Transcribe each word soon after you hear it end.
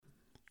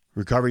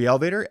Recovery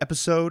Elevator,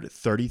 episode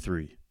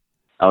 33.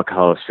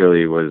 Alcohol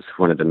surely was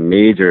one of the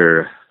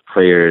major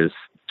players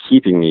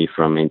keeping me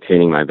from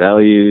maintaining my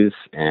values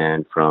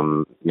and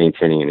from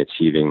maintaining and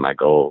achieving my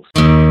goals.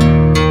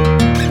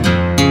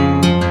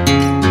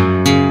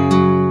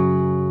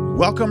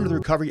 Welcome to the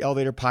Recovery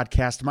Elevator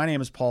podcast. My name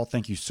is Paul.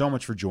 Thank you so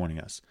much for joining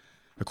us.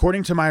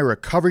 According to my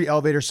Recovery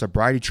Elevator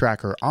sobriety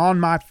tracker on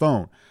my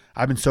phone,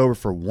 I've been sober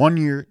for 1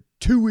 year,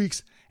 2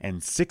 weeks,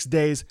 and 6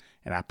 days,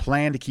 and I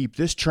plan to keep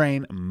this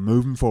train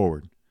moving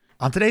forward.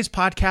 On today's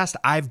podcast,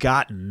 I've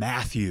got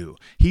Matthew.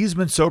 He's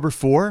been sober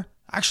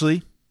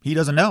he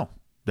doesn't know.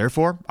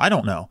 Therefore, I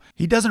don't know.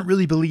 He doesn't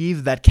really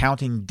believe that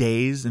counting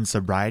days in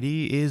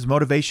sobriety is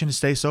motivation to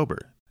stay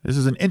sober. This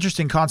is an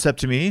interesting concept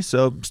to me,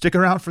 so stick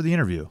around for the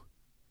interview.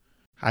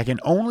 I can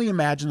only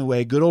imagine the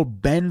way good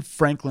old Ben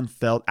Franklin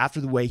felt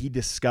after the way he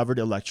discovered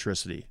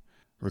electricity.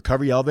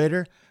 Recovery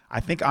Elevator,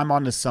 I think I'm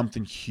onto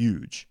something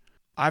huge.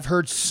 I've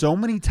heard so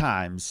many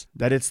times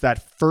that it's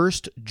that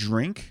first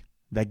drink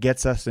that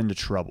gets us into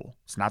trouble.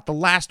 It's not the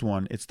last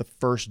one, it's the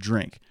first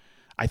drink.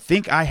 I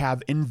think I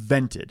have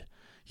invented.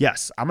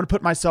 Yes, I'm going to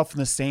put myself in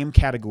the same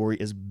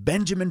category as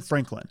Benjamin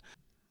Franklin.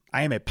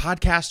 I am a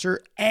podcaster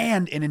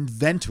and an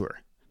inventor.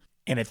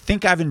 And I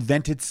think I've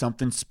invented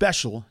something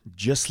special,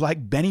 just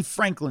like Benny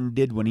Franklin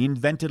did when he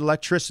invented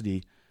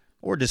electricity,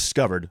 or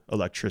discovered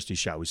electricity,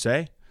 shall we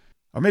say.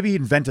 Or maybe he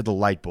invented the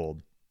light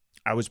bulb.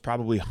 I was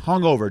probably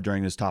hungover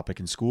during this topic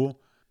in school,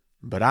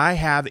 but I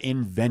have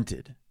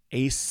invented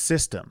a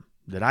system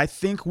that I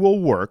think will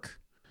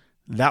work,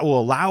 that will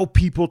allow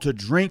people to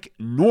drink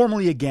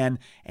normally again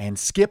and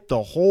skip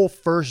the whole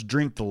first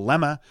drink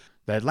dilemma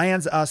that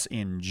lands us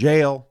in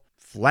jail,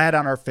 flat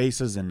on our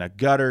faces in the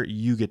gutter.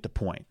 You get the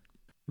point.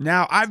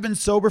 Now, I've been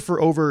sober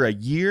for over a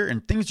year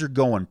and things are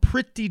going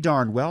pretty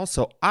darn well,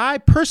 so I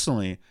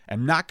personally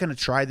am not going to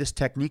try this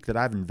technique that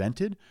I've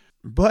invented,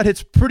 but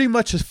it's pretty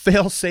much a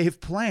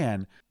fail-safe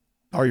plan.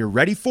 Are you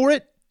ready for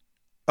it?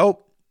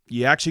 Oh,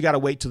 you actually got to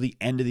wait till the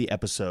end of the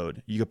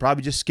episode. You could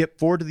probably just skip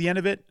forward to the end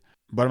of it,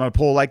 but I'm going to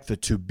pull like the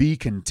to be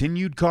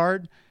continued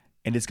card,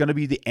 and it's going to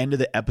be the end of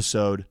the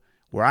episode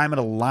where I'm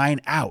going to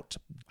line out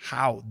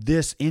how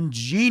this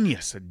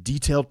ingenious,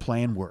 detailed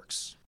plan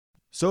works.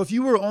 So if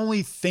you were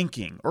only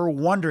thinking or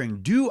wondering,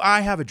 do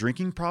I have a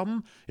drinking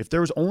problem? If there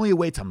was only a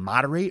way to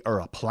moderate or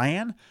a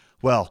plan,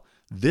 well,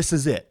 this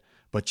is it.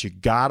 But you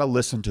gotta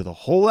listen to the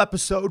whole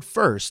episode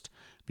first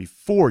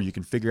before you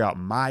can figure out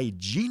my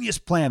genius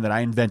plan that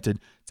I invented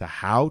to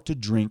how to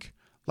drink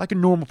like a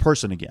normal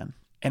person again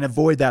and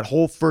avoid that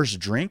whole first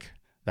drink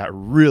that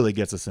really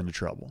gets us into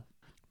trouble.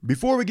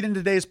 Before we get into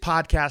today's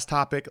podcast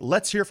topic,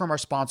 let's hear from our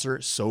sponsor,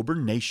 Sober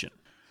Nation.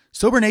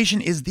 Sober Nation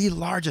is the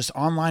largest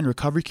online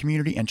recovery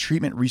community and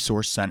treatment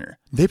resource center.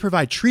 They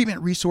provide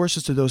treatment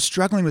resources to those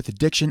struggling with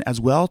addiction as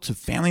well to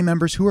family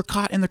members who are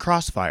caught in the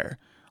crossfire.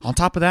 On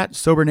top of that,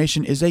 Sober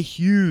Nation is a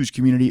huge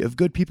community of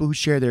good people who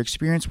share their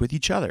experience with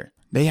each other.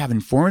 They have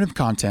informative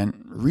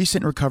content,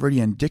 recent recovery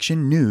and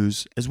addiction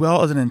news, as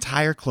well as an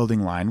entire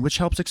clothing line which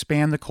helps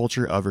expand the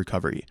culture of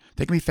recovery.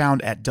 They can be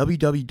found at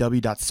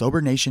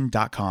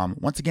www.sobernation.com.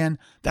 Once again,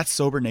 that's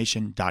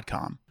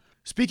sobernation.com.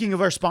 Speaking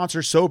of our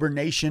sponsor, Sober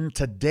Nation,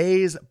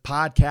 today's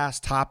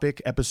podcast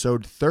topic,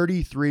 episode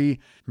 33,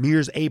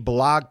 mirrors a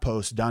blog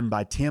post done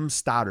by Tim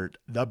Stoddard,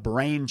 the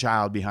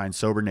brainchild behind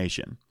Sober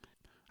Nation.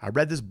 I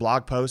read this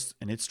blog post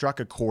and it struck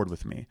a chord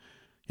with me.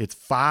 It's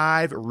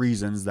 5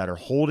 reasons that are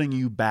holding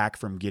you back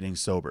from getting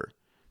sober.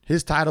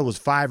 His title was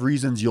 5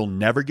 Reasons You'll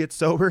Never Get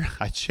Sober.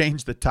 I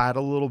changed the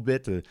title a little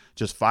bit to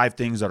just 5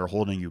 things that are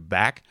holding you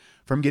back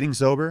from getting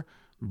sober.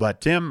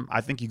 But Tim, I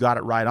think you got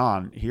it right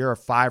on. Here are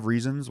 5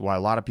 reasons why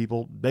a lot of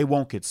people, they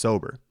won't get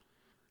sober.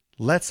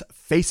 Let's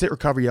face it,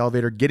 Recovery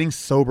Elevator, getting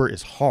sober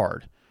is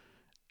hard.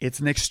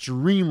 It's an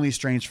extremely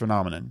strange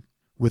phenomenon.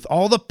 With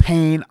all the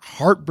pain,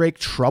 heartbreak,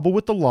 trouble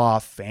with the law,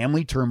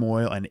 family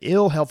turmoil, and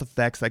ill health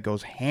effects that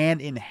goes hand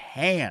in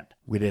hand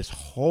with this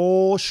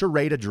whole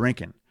charade of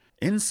drinking.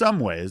 In some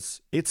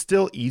ways, it's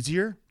still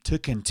easier to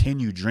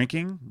continue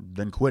drinking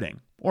than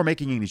quitting or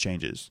making any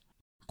changes.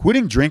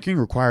 Quitting drinking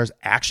requires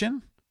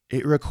action.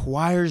 It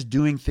requires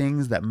doing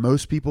things that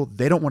most people,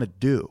 they don't want to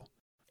do.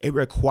 It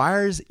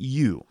requires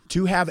you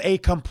to have a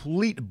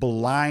complete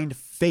blind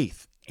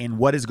faith in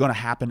what is going to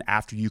happen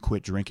after you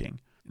quit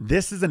drinking.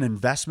 This is an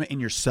investment in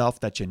yourself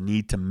that you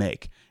need to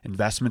make.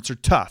 Investments are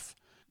tough.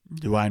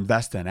 Do I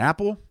invest in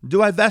Apple?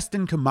 Do I invest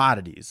in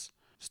commodities?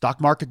 Stock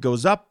market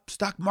goes up,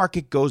 stock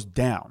market goes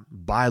down.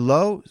 Buy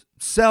low,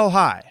 sell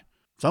high.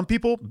 Some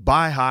people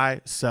buy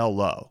high, sell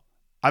low.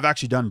 I've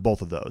actually done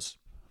both of those.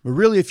 But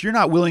really, if you're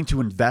not willing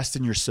to invest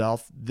in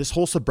yourself, this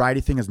whole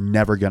sobriety thing is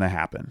never going to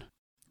happen.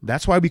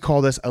 That's why we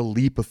call this a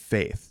leap of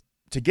faith.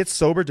 To get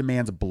sober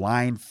demands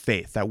blind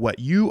faith that what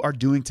you are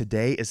doing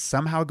today is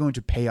somehow going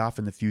to pay off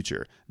in the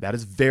future. That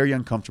is very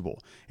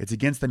uncomfortable. It's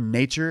against the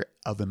nature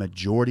of the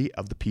majority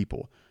of the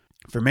people.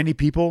 For many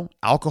people,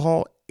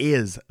 alcohol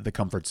is the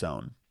comfort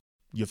zone.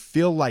 You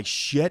feel like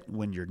shit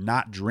when you're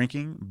not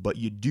drinking, but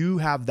you do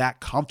have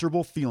that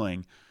comfortable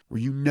feeling where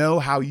you know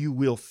how you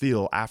will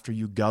feel after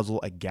you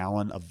guzzle a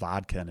gallon of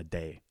vodka in a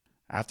day.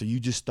 after you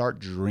just start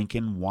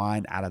drinking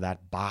wine out of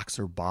that box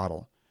or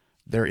bottle.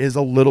 There is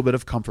a little bit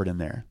of comfort in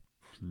there.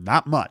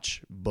 Not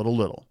much, but a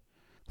little.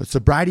 But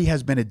sobriety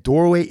has been a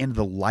doorway into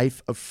the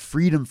life of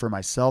freedom for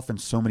myself and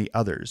so many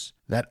others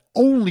that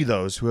only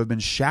those who have been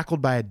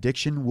shackled by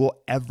addiction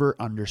will ever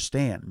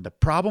understand. The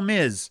problem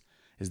is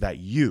that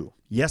you,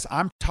 yes,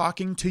 I'm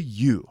talking to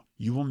you,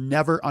 you will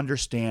never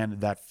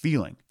understand that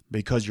feeling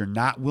because you're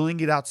not willing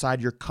to get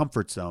outside your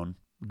comfort zone,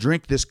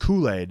 drink this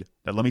Kool-Aid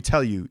that, let me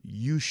tell you,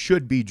 you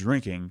should be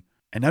drinking,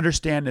 and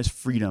understand this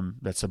freedom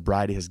that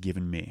sobriety has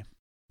given me.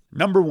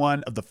 Number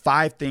one of the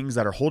 5 things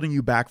that are holding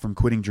you back from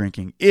quitting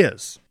drinking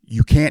is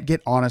you can't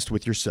get honest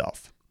with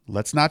yourself.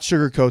 Let's not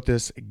sugarcoat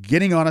this.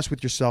 Getting honest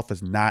with yourself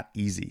is not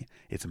easy.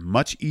 It's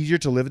much easier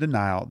to live in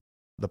denial.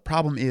 The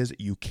problem is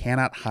you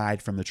cannot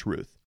hide from the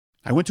truth.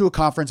 I went to a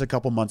conference a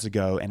couple months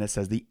ago and it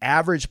says the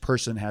average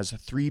person has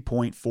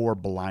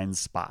 3.4 blind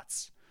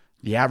spots.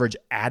 The average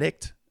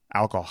addict,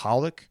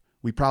 alcoholic,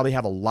 we probably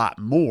have a lot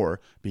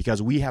more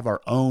because we have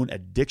our own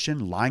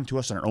addiction lying to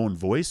us in our own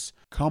voice,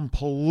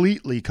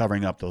 completely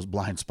covering up those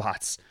blind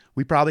spots.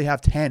 We probably have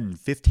 10,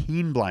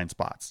 15 blind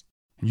spots.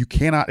 And you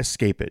cannot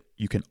escape it.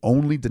 You can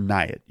only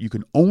deny it. You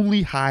can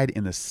only hide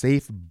in the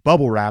safe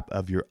bubble wrap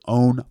of your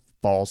own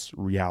false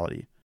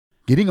reality.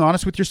 Getting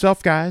honest with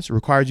yourself, guys,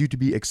 requires you to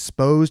be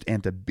exposed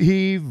and to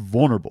be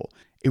vulnerable.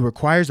 It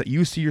requires that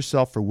you see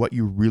yourself for what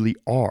you really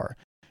are.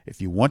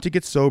 If you want to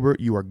get sober,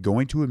 you are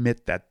going to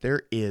admit that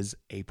there is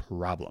a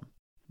problem.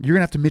 You're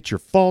going to have to admit your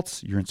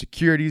faults, your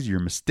insecurities, your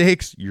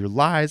mistakes, your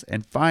lies,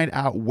 and find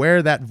out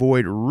where that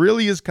void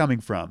really is coming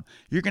from.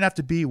 You're going to have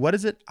to be,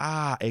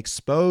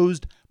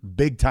 exposed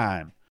big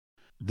time.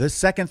 The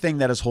second thing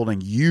that is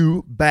holding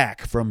you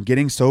back from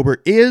getting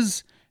sober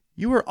is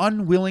you are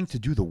unwilling to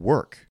do the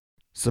work.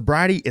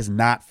 Sobriety is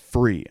not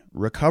free.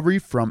 Recovery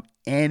from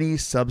any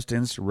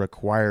substance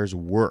requires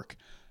work.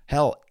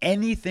 Hell,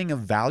 anything of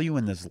value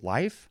in this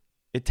life,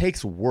 it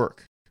takes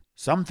work.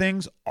 Some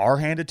things are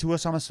handed to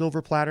us on a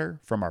silver platter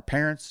from our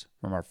parents,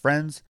 from our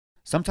friends.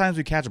 Sometimes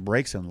we catch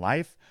breaks in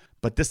life,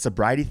 but this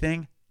sobriety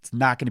thing, it's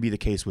not going to be the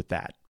case with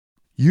that.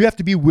 You have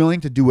to be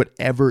willing to do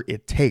whatever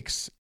it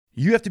takes.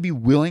 You have to be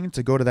willing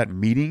to go to that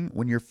meeting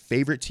when your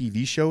favorite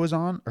TV show is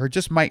on, or it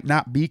just might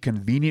not be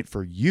convenient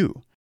for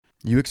you.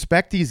 You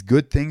expect these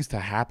good things to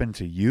happen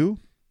to you.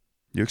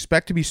 You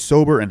expect to be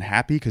sober and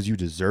happy because you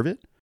deserve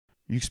it.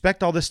 You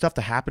expect all this stuff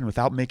to happen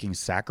without making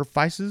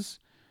sacrifices?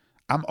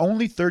 I'm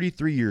only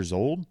 33 years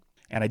old,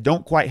 and I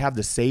don't quite have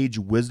the sage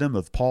wisdom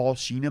of Paul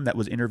Sheenham that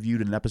was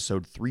interviewed in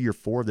episode 3 or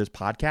 4 of this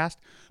podcast,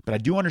 but I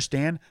do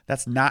understand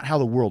that's not how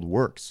the world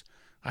works.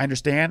 I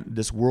understand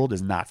this world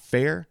is not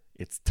fair,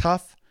 it's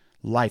tough,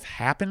 life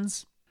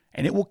happens,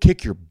 and it will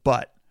kick your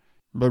butt.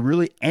 But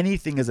really,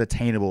 anything is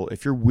attainable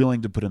if you're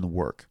willing to put in the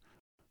work.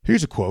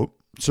 Here's a quote: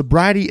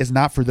 "Sobriety is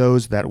not for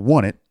those that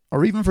want it,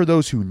 or even for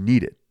those who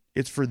need it.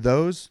 It's for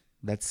those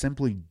that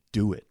simply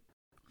do it."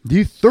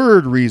 The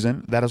third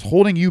reason that is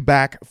holding you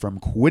back from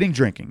quitting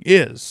drinking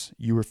is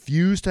you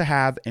refuse to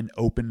have an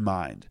open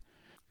mind.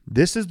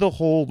 This is the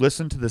whole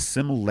listen to the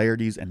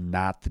similarities and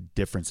not the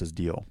differences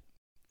deal.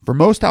 For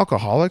most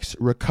alcoholics,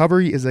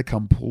 recovery is a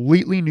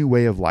completely new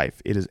way of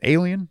life. It is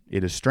alien,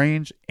 it is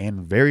strange,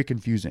 and very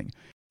confusing.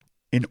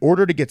 In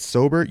order to get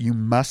sober, you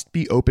must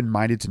be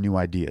open-minded to new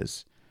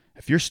ideas.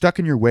 If you're stuck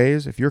in your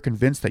ways, if you're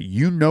convinced that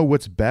you know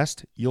what's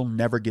best, you'll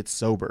never get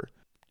sober.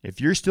 If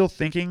you're still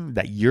thinking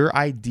that your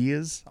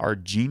ideas are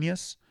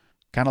genius,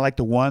 kind of like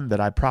the one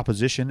that I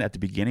propositioned at the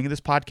beginning of this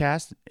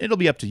podcast, it'll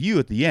be up to you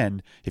at the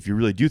end if you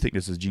really do think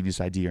this is a genius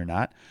idea or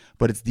not.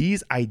 But it's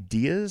these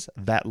ideas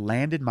that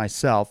landed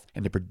myself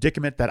in the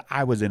predicament that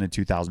I was in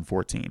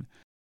 2014.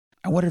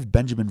 I wonder if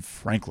Benjamin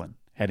Franklin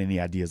had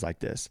any ideas like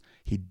this.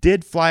 He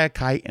did fly a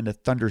kite in a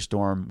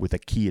thunderstorm with a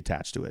key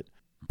attached to it.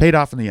 Paid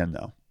off in the end,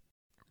 though.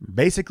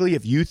 Basically,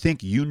 if you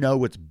think you know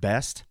what's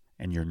best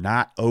and you're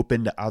not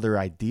open to other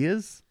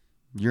ideas,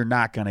 you're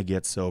not going to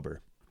get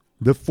sober.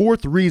 The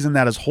fourth reason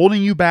that is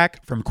holding you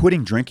back from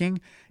quitting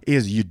drinking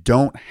is you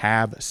don't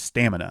have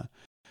stamina.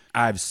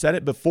 I've said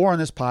it before on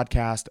this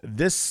podcast,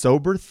 this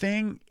sober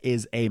thing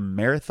is a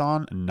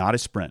marathon, not a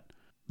sprint.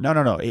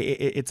 No.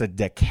 It's a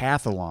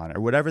decathlon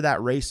or whatever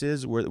that race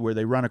is where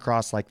they run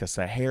across like the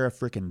Sahara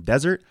freaking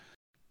desert.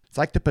 It's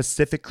like the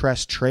Pacific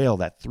Crest Trail,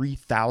 that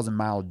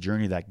 3,000-mile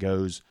journey that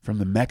goes from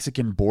the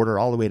Mexican border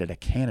all the way to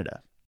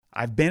Canada.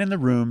 I've been in the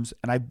rooms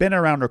and I've been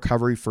around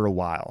recovery for a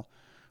while.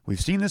 We've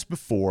seen this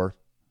before.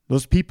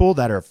 Those people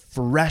that are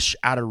fresh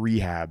out of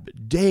rehab,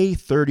 day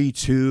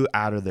 32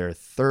 out of their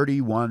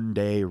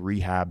 31-day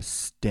rehab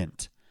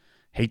stint.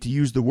 Hate to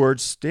use the word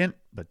stint,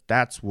 but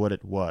that's what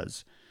it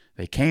was.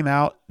 They came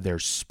out, they're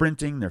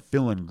sprinting, they're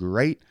feeling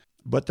great,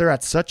 but they're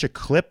at such a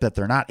clip that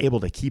they're not able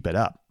to keep it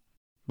up.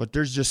 But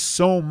there's just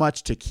so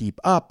much to keep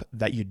up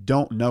that you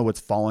don't know what's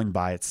falling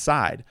by its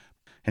side.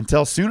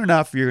 Until soon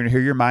enough, you're going to hear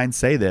your mind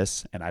say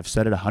this, and I've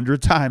said it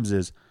 100 times,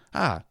 is,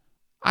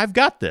 I've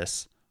got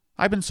this.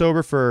 I've been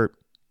sober for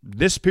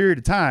this period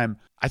of time.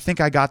 I think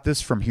I got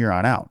this from here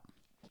on out.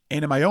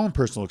 And in my own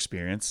personal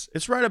experience,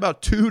 it's right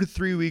about 2 to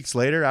 3 weeks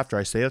later after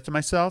I say that to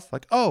myself,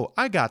 like, oh,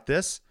 I got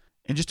this.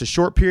 In just a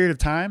short period of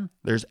time,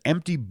 there's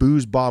empty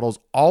booze bottles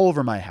all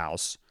over my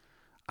house.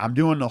 I'm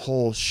doing the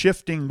whole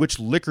shifting which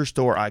liquor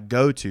store I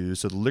go to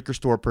so the liquor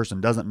store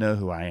person doesn't know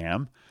who I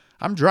am.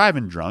 I'm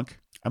driving drunk.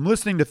 I'm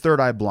listening to Third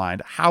Eye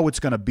Blind, How It's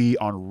Gonna Be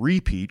on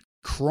repeat,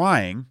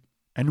 crying,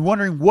 and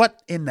wondering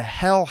what in the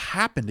hell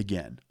happened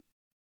again.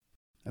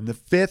 And the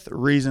fifth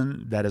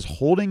reason that is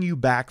holding you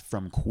back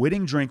from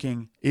quitting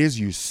drinking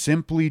is you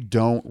simply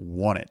don't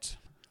want it.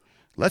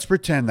 Let's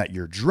pretend that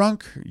you're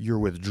drunk, you're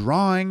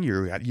withdrawing,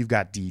 you've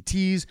got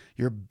DTs,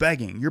 you're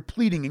begging, you're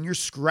pleading, and you're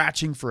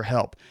scratching for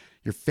help.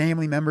 Your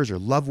family members or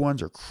loved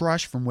ones are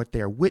crushed from what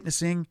they are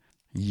witnessing,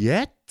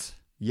 yet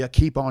you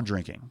keep on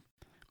drinking.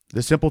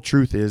 The simple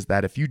truth is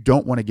that if you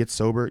don't want to get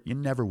sober, you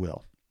never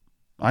will.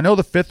 I know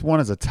the fifth one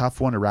is a tough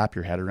one to wrap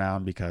your head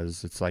around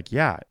because it's like,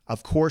 yeah,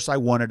 of course I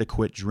wanted to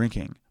quit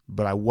drinking,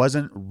 but I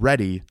wasn't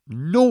ready,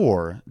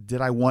 nor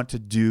did I want to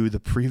do the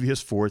previous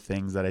 4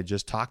 things that I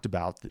just talked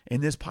about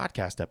in this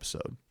podcast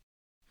episode.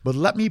 But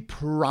let me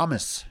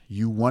promise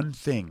you one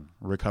thing,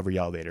 Recovery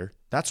Elevator.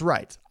 That's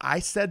right. I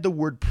said the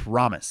word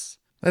promise.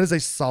 That is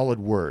a solid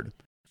word.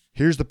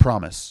 Here's the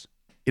promise.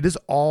 It is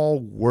all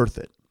worth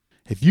it.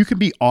 If you can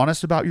be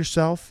honest about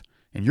yourself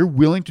and you're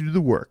willing to do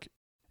the work,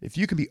 if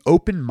you can be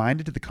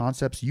open-minded to the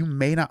concepts you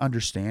may not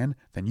understand,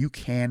 then you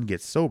can get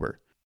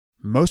sober.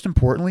 Most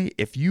importantly,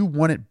 if you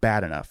want it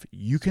bad enough,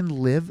 you can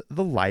live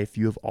the life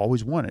you have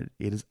always wanted.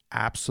 It is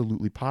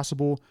absolutely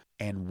possible,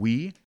 and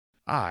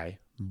I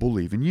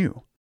believe in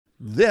you.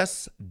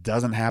 This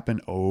doesn't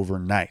happen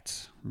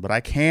overnight, but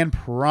I can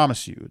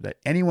promise you that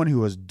anyone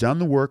who has done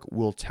the work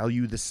will tell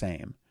you the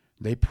same.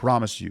 They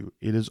promise you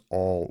it is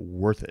all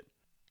worth it.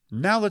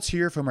 Now let's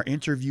hear from our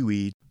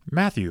interviewee,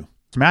 Matthew.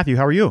 Matthew,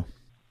 how are you?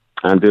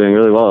 I'm doing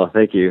really well.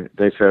 Thank you.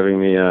 Thanks for having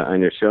me on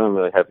your show. I'm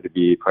really happy to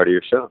be part of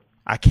your show.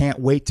 I can't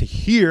wait to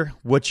hear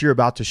what you're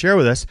about to share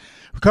with us.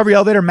 Recovery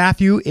Elevator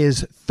Matthew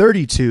is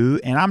 32,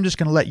 and I'm just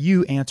going to let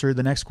you answer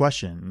the next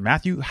question.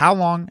 Matthew, how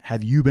long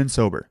have you been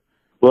sober?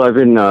 Well, I've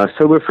been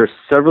sober for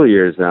several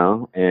years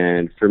now,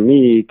 and for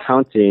me,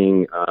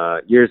 counting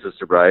years of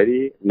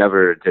sobriety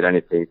never did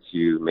anything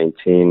to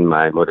maintain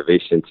my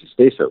motivation to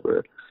stay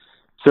sober.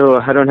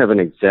 So I don't have an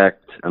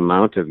exact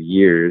amount of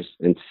years.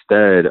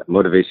 Instead,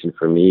 motivation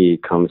for me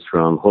comes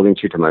from holding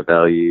true to my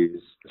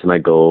values, to my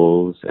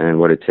goals, and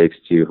what it takes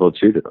to hold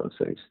true to those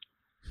things.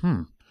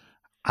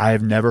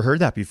 I've never heard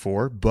that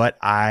before, but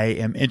I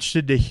am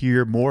interested to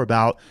hear more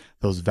about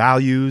those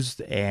values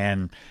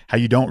and how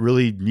you don't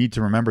really need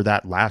to remember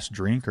that last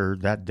drink or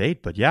that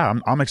date. But yeah,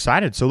 I'm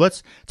excited. So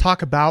let's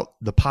talk about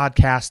the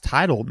podcast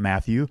title,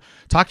 Matthew.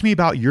 Talk to me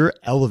about your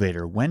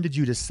elevator. When did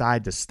you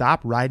decide to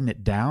stop riding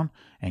it down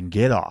and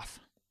get off?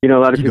 You know,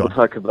 a lot of people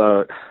talk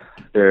about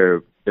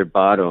their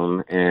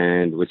bottom,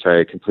 and which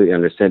I completely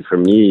understand. For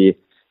me,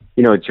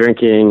 you know,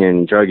 drinking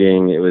and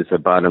drugging, it was a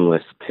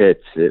bottomless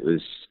pit.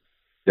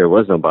 There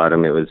was no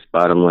bottom. It was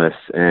bottomless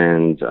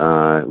and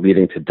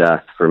leading to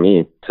death for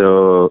me.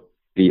 So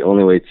the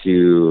only way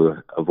to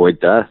avoid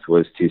death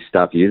was to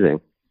stop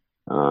using.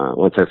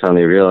 Once I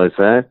finally realized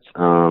that,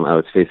 I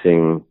was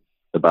facing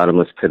the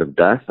bottomless pit of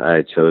death.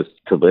 I chose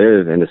to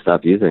live and to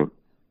stop using.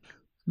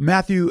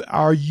 Matthew,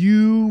 are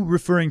you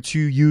referring to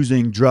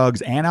using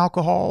drugs and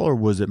alcohol, or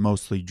was it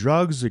mostly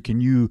drugs? Can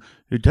you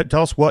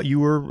tell us what you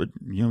were,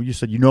 you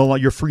said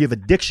you're free of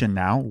addiction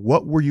now.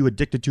 What were you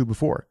addicted to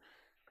before?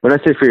 When I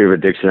say free of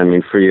addiction, I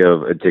mean free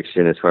of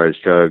addiction as far as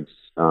drugs.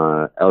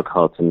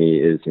 Alcohol to me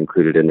is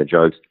included in the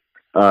drugs.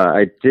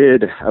 I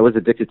was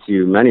addicted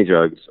to many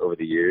drugs over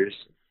the years.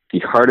 The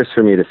hardest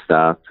for me to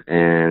stop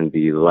and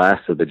the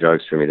last of the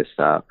drugs for me to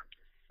stop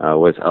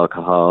was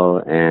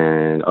alcohol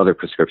and other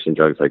prescription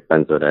drugs like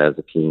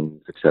benzodiazepines,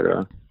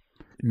 etc.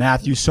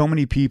 Matthew, so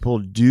many people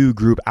do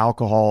group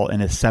alcohol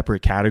in a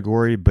separate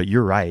category, but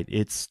you're right.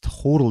 It's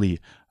totally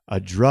a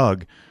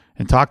drug.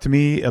 And talk to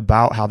me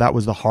about how that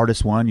was the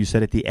hardest one, you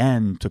said at the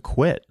end, to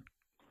quit.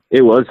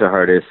 It was the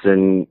hardest.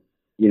 And,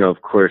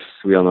 of course,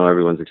 we all know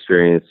everyone's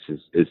experience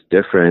is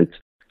different.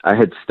 I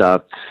had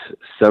stopped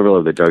several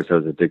of the drugs I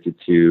was addicted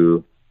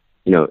to,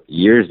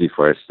 years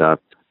before I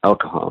stopped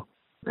alcohol.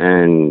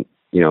 And,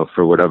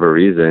 for whatever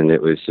reason,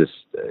 it was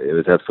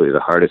absolutely the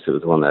hardest. It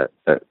was the one that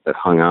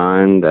hung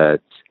on, that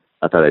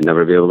I thought I'd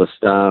never be able to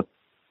stop.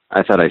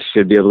 I thought I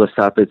should be able to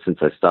stop it since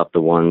I stopped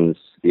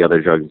the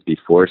other drugs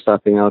before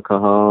stopping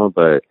alcohol.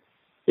 But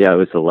yeah, it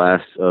was the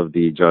last of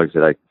the drugs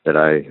that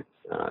I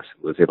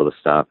was able to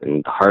stop,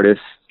 and the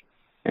hardest.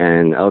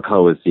 And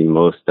alcohol was the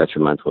most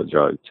detrimental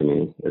drug to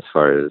me as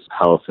far as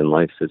health and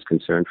life is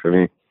concerned for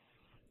me.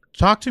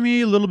 Talk to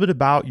me a little bit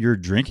about your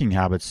drinking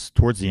habits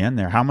towards the end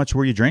there. How much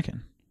were you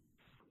drinking?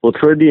 Well,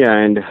 toward the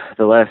end,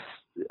 the last,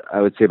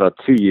 I would say about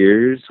 2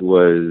 years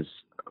was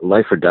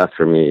life or death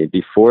for me.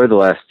 Before the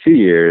last 2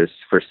 years,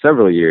 for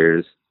several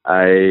years,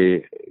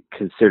 I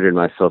considered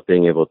myself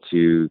being able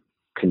to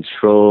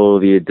control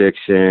the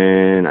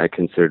addiction. I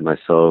considered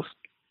myself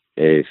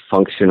a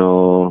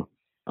functional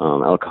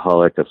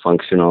alcoholic, a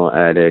functional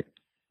addict.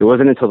 It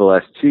wasn't until the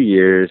last 2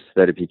 years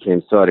that it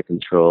became so out of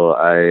control.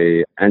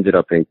 I ended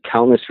up in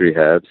countless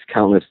rehabs,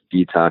 countless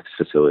detox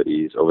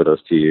facilities over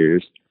those 2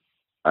 years.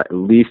 At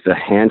least a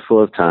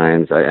handful of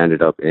times I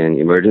ended up in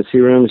emergency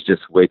rooms,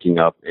 just waking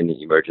up in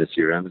the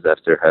emergency rooms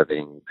after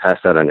having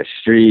passed out on the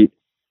street,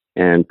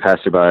 and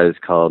passerbys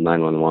called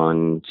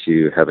 911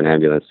 to have an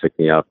ambulance pick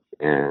me up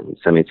and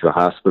send me to a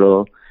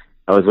hospital.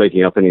 I was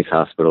waking up in these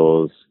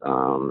hospitals,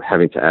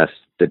 having to ask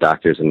the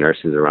doctors and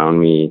nurses around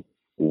me,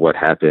 what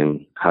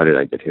happened? How did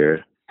I get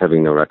here?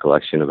 Having no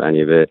recollection of any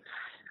of it.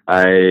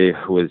 I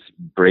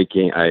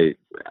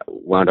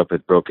wound up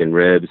with broken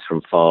ribs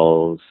from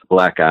falls,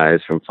 black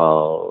eyes from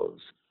falls.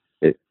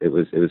 It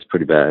was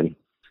pretty bad.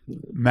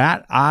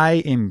 Matt,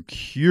 I am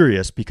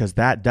curious because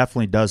that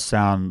definitely does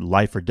sound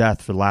life or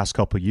death for the last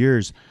couple of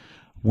years.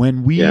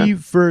 When we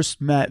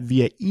first met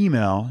via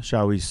email,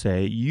 shall we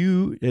say,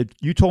 you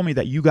told me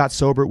that you got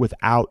sober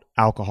without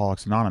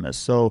Alcoholics Anonymous.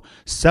 So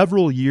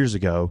several years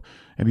ago,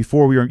 and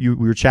before we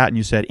were chatting,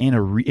 you said in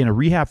a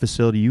rehab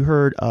facility you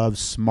heard of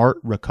Smart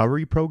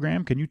Recovery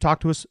Program. Can you talk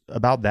to us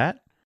about that?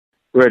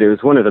 Right. It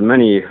was one of the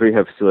many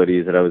rehab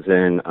facilities that I was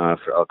in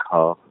for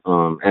alcohol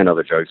and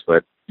other drugs.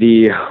 But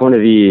one of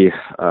the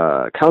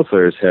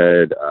counselors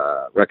had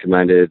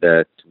recommended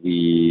that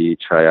we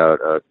try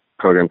out a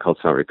program called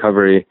Smart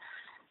Recovery.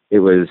 It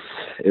was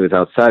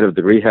outside of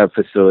the rehab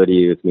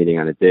facility. It was meeting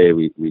on a day.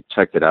 We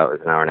checked it out. It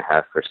was an hour and a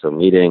half or so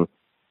meeting,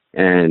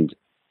 and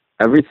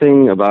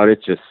everything about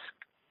it just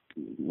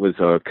was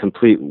a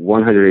complete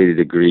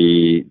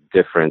 180-degree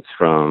difference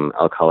from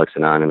Alcoholics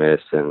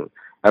Anonymous and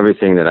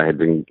everything that I had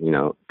been,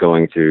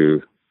 going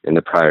through in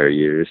the prior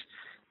years.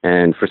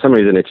 And for some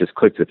reason, it just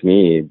clicked with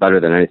me better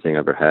than anything I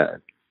ever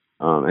had.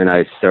 And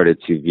I started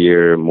to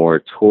veer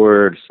more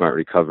toward Smart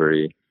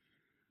Recovery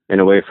and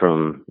away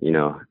from,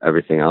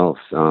 everything else,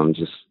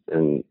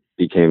 and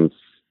became,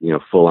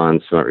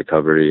 full-on Smart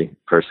Recovery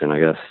person, I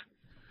guess.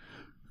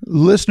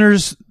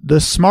 Listeners,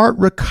 the Smart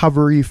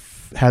Recovery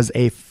has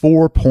a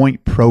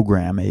 4-point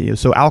program.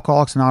 So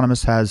Alcoholics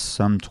Anonymous has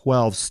some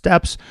 12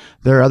 steps.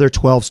 There are other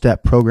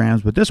 12-step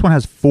programs, but this one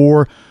has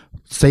 4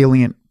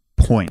 salient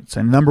points.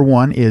 And number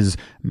 1 is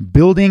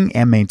building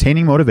and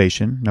maintaining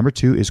motivation. Number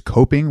 2 is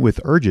coping with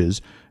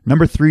urges.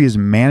 Number 3 is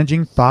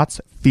managing thoughts,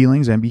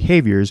 feelings, and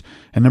behaviors.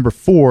 And number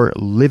 4,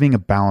 living a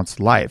balanced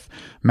life.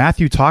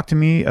 Matthew, talk to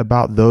me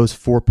about those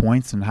 4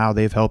 points and how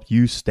they've helped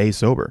you stay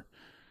sober.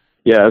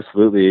 Yeah,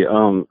 absolutely.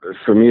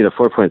 For me, the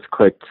 4 points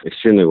clicked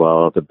extremely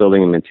well. The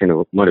building and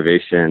maintaining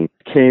motivation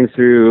came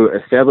through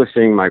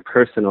establishing my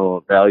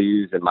personal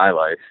values in my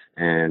life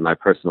and my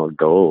personal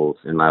goals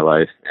in my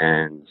life,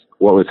 and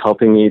what was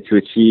helping me to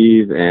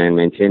achieve and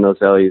maintain those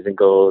values and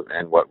goals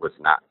and what was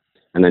not.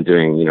 And then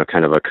doing,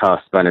 kind of a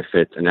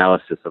cost-benefit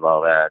analysis of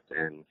all that.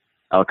 And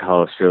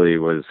alcohol surely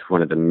was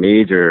one of the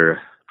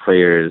major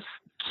players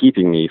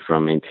keeping me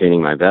from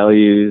maintaining my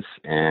values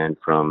and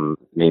from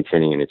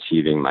maintaining and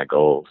achieving my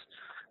goals.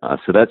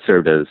 So that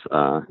served as,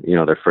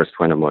 their first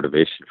point of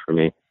motivation for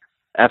me.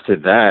 After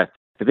that,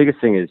 the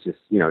biggest thing is just,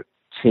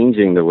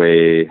 changing the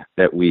way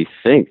that we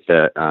think.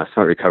 That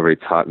Smart Recovery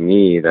taught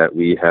me that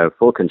we have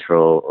full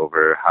control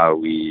over how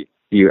we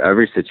view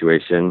every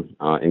situation,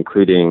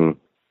 including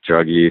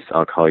drug use,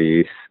 alcohol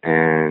use,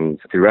 and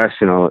through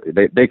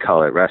they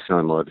call it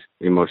rational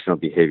emotional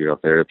behavioral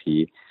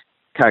therapy,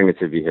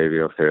 cognitive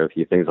behavioral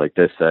therapy, things like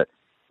this, that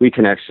we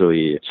can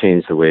actually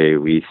change the way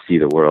we see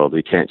the world.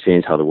 We can't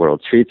change how the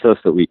world treats us,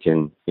 but we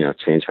can,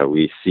 change how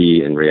we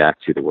see and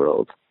react to the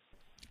world.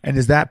 And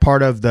is that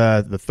part of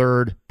the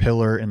third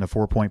pillar in the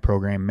 4-point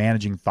program,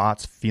 managing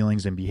thoughts,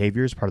 feelings, and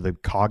behaviors, part of the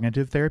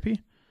cognitive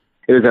therapy?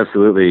 It is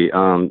absolutely.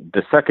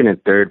 The second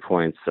and third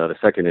points, the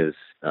second is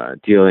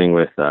dealing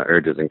with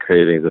urges and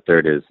cravings. The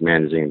third is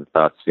managing the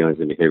thoughts, feelings,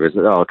 and behaviors.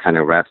 It all kind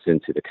of wraps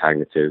into the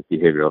cognitive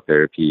behavioral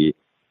therapy,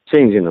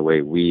 changing the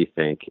way we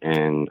think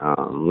and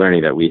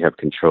learning that we have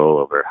control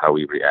over how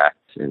we react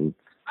and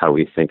how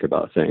we think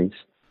about things.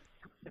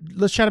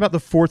 Let's chat about the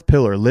 4th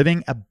pillar,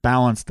 living a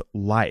balanced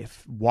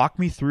life. Walk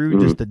me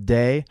through just a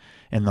day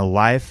in the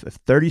life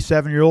of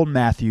 37-year-old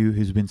Matthew,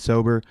 who's been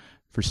sober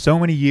for so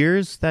many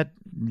years that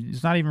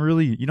it's not even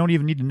really, you don't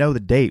even need to know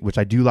the date, which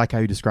I do like how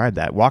you described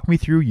that. Walk me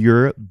through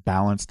your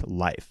balanced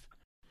life.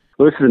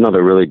 Well, this is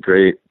another really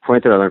great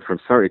point that I learned from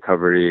Smart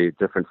Recovery,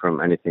 different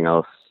from anything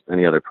else,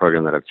 any other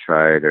program that I've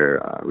tried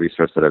or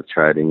resource that I've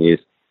tried and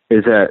used,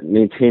 is that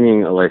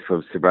maintaining a life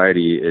of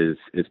sobriety is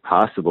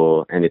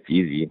possible and it's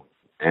easy.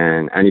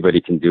 And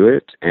anybody can do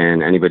it,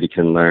 and anybody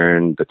can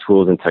learn the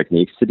tools and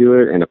techniques to do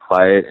it and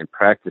apply it and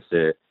practice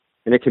it,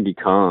 and it can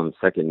become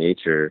second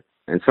nature.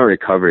 And Smart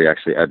Recovery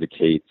actually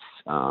advocates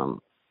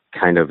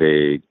kind of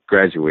a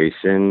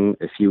graduation,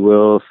 if you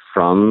will,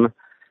 from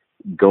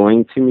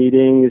going to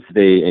meetings.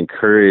 They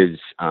encourage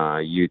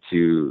you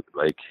to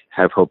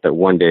have hope that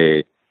one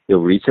day you'll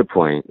reach a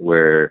point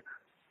where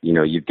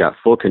you've got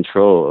full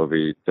control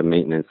over the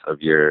maintenance of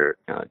your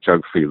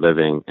drug-free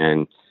living,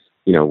 and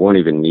won't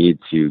even need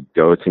to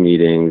go to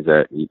meetings,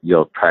 that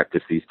you'll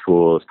practice these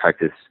tools,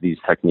 practice these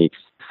techniques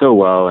so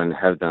well and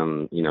have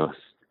them,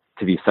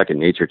 to be second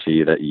nature to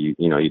you, that you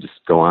just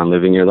go on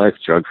living your life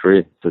drug free.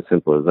 It's as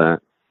simple as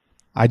that.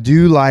 I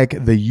do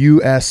like the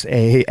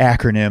USA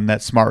acronym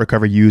that Smart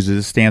Recovery uses.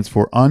 It stands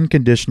for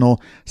Unconditional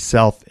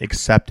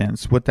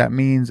Self-Acceptance. What that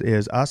means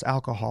is us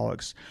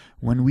alcoholics,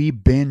 when we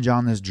binge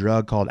on this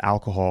drug called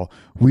alcohol,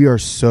 we are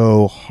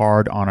so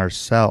hard on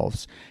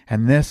ourselves.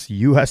 And this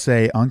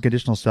USA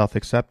Unconditional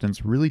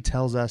Self-Acceptance really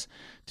tells us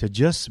to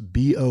just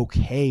be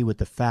okay with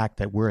the fact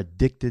that we're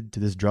addicted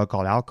to this drug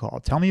called alcohol.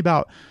 Tell me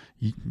about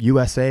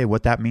USA,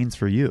 what that means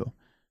for you.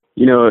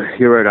 You're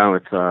right on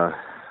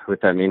with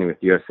that meaning with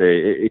USA.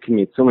 It can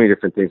mean so many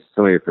different things to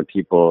so many different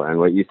people, and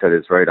what you said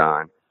is right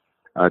on.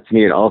 To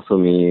me, it also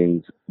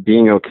means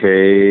being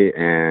okay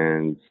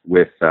and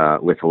with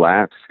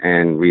lapse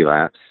and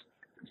relapse,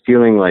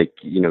 feeling like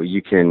you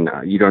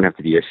don't have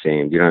to be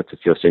ashamed. You don't have to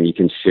feel shame. You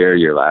can share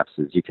your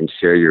lapses. You can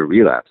share your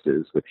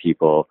relapses with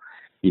people.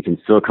 You can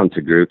still come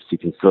to groups. You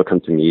can still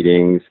come to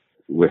meetings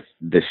with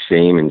the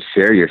shame and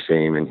share your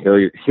shame and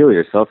heal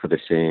yourself with the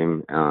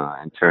shame,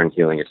 in turn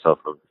healing yourself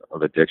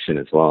of addiction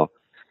as well.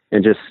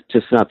 And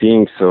just not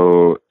being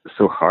so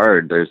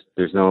hard.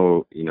 There's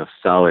no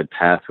solid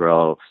path. We're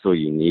all so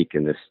unique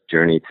in this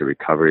journey to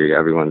recovery.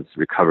 Everyone's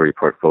recovery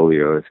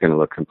portfolio is going to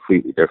look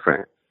completely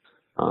different,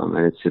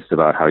 and it's just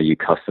about how you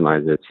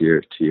customize it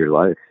to your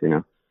life.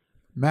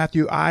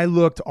 Matthew, I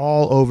looked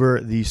all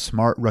over the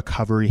Smart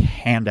Recovery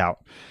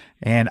handout,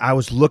 and I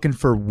was looking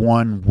for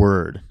one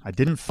word. I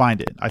didn't find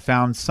it. I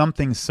found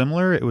something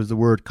similar. It was the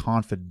word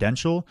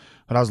confidential,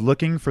 but I was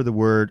looking for the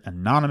word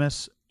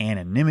anonymous,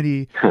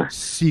 anonymity,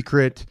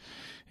 secret,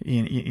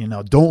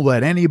 don't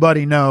let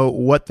anybody know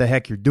what the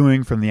heck you're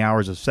doing from the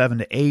hours of 7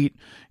 to 8,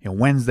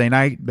 Wednesday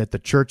night at the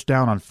church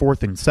down on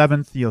 4th and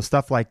 7th,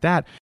 stuff like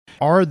that.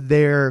 Are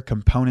there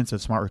components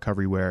of Smart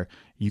Recovery where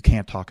you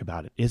can't talk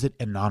about it? Is it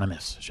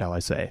anonymous, shall I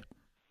say?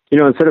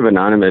 Instead of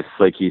anonymous,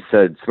 like you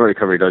said, Smart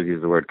Recovery does use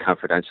the word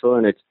confidential,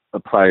 and it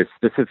applies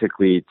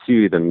specifically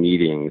to the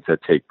meetings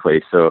that take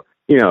place. So,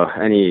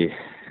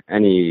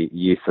 any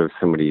use of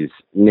somebody's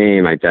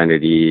name,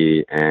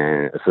 identity,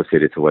 and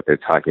associated to what they're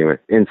talking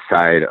with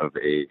inside of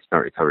a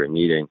Smart Recovery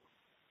meeting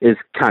is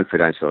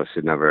confidential. It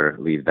should never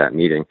leave that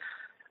meeting.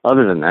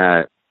 Other than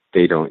that,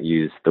 they don't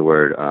use the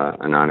word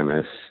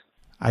anonymous.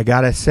 I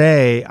gotta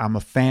say, I'm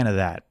a fan of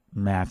that,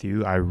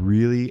 Matthew. I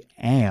really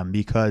am,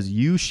 because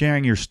you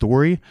sharing your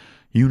story,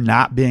 you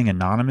not being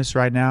anonymous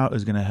right now,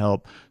 is going to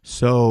help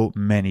so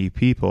many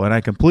people. And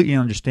I completely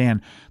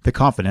understand the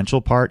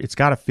confidential part. It's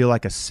got to feel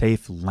like a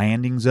safe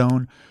landing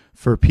zone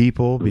for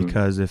people,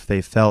 because if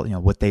they felt,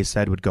 what they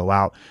said would go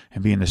out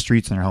and be in the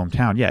streets in their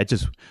hometown, it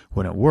just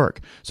wouldn't work.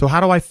 So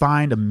how do I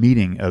find a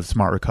meeting of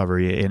Smart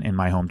Recovery in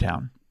my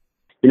hometown?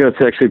 It's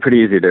actually pretty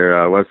easy. Their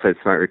website,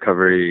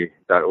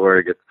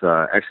 smartrecovery.org,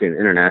 it's actually an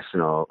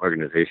international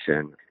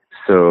organization.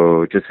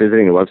 So just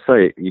visiting the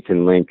website, you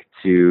can link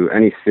to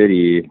any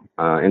city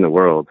in the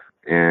world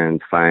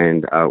and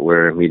find out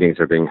where meetings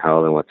are being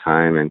held and what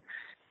time. And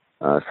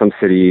some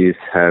cities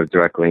have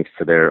direct links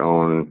to their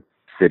own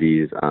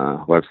city's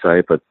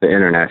website, but the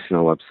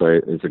international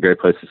website is a great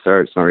place to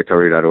start,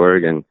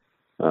 smartrecovery.org, and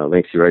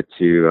links you right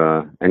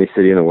to any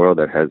city in the world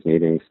that has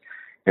meetings.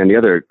 And the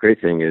other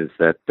great thing is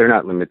that they're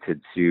not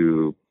limited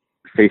to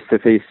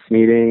face-to-face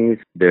meetings.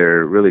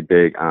 They're really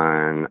big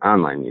on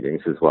online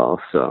meetings as well.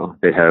 So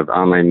they have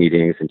online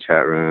meetings and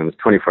chat rooms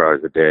 24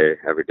 hours a day,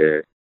 every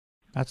day.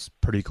 That's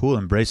pretty cool,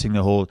 embracing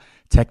the whole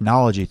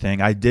technology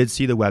thing. I did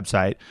see the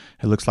website.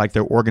 It looks like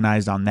they're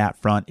organized on that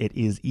front. It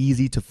is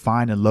easy to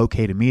find and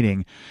locate a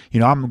meeting.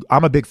 I'm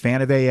a big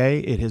fan of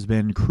AA. It has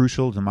been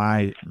crucial to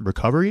my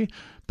recovery,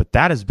 but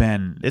it's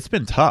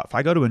been tough.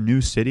 I go to a new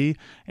city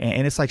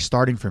and it's like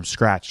starting from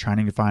scratch,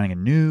 trying to find a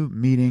new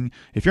meeting.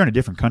 If you're in a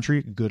different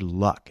country, good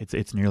luck.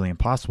 It's nearly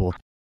impossible.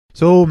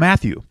 So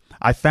Matthew,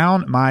 I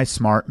found my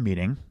Smart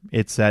meeting.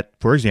 It's at,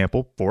 for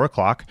example, 4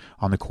 o'clock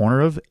on the corner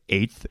of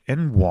 8th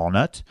and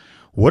Walnut.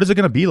 What is it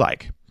going to be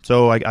like?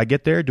 So I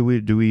get there. Do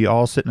we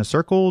all sit in a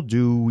circle?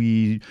 Do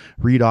we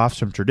read off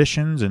some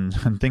traditions and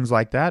things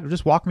like that?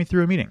 Just walk me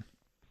through a meeting.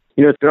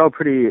 They're all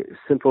pretty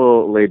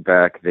simple, laid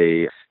back.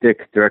 They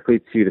stick directly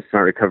to the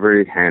Smart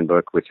Recovery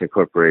Handbook, which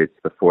incorporates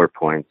the 4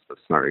 points of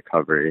Smart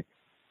Recovery.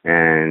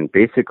 And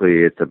basically,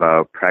 it's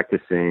about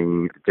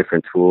practicing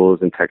different tools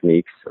and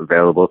techniques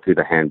available through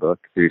the handbook,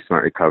 through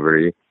Smart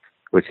Recovery,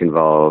 which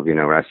involve,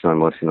 rational,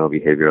 emotional,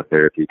 behavioral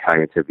therapy,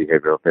 cognitive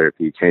behavioral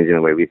therapy, changing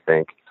the way we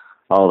think,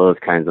 all those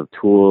kinds of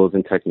tools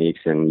and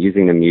techniques, and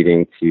using the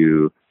meeting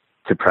to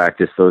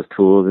practice those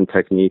tools and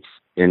techniques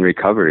in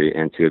recovery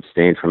and to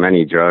abstain from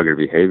any drug or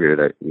behavior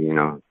that,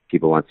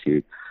 people want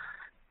to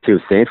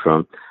abstain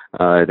from.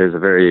 There's a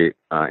very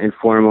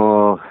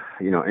informal,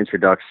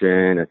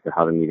 introduction as to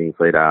how the meeting's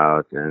laid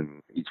out,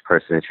 and each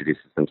person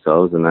introduces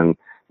themselves, and then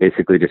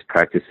basically just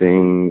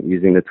practicing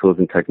using the tools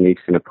and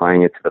techniques and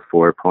applying it to the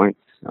 4 points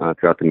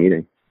throughout the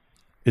meeting.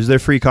 Is there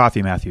free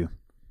coffee, Matthew?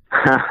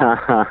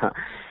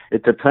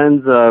 It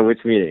depends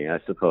which meeting, I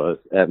suppose.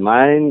 At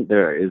mine,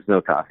 there is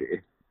no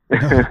coffee.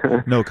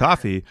 No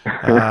coffee?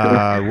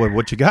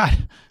 What you got?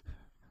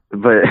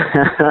 but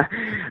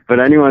but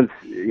anyone's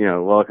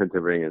welcome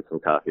to bring in some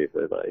coffee if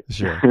they'd like.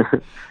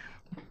 Sure.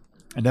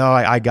 No,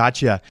 I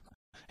got you.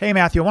 Hey,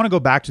 Matthew, I want to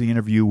go back to the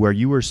interview where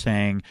you were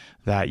saying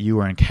that you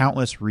were in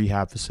countless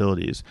rehab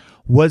facilities.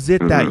 Was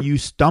it that you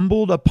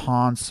stumbled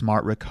upon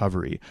Smart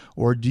Recovery,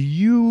 or do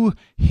you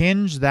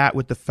hinge that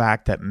with the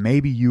fact that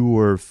maybe you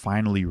were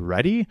finally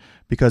ready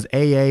because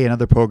AA and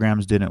other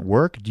programs didn't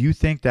work? Do you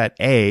think that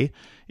A,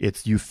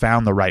 it's you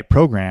found the right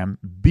program,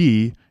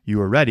 B, you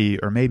were ready,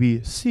 or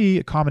maybe C,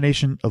 a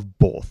combination of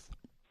both?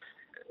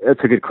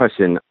 That's a good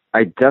question.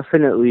 I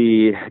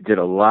definitely did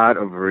a lot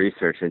of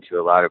research into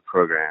a lot of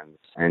programs,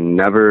 and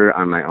never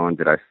on my own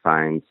did I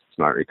find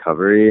Smart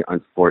Recovery,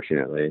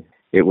 unfortunately.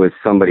 It was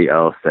somebody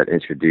else that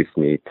introduced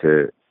me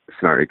to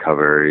Smart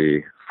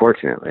Recovery,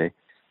 fortunately,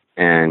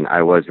 and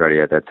I was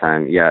ready at that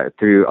time. Yeah,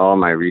 through all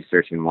my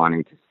research and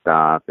wanting to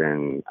stop,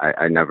 and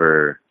I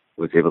never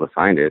was able to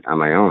find it on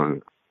my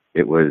own.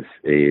 It was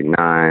a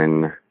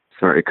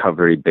non-Smart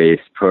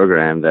Recovery-based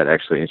program that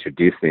actually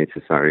introduced me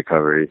to Smart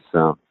Recovery,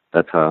 so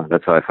that's how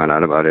I found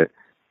out about it.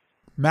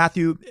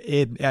 Matthew,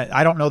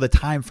 I don't know the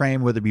time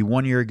frame, whether it be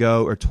 1 year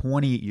ago or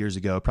 20 years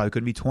ago. Probably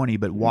couldn't be 20,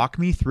 but walk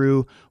me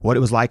through what it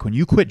was like when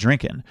you quit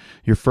drinking.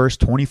 Your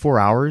first 24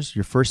 hours,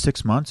 your first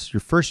 6 months, your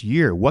first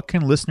year. What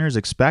can listeners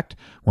expect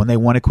when they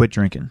want to quit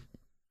drinking?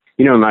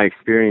 In my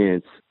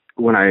experience,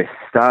 when I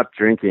stopped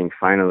drinking,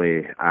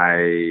 finally,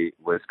 I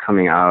was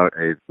coming out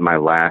of my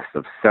last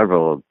of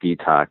several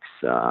detox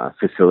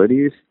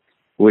facilities,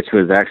 which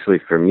was actually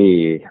for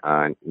me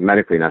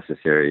medically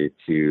necessary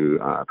to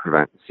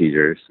prevent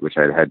seizures, which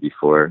I'd had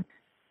before,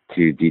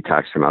 to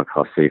detox from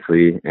alcohol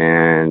safely.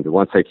 And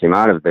once I came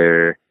out of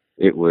there,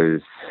 it was,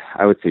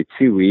 I would say,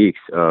 2 weeks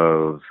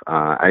of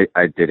I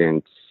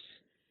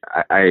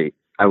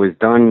was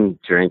done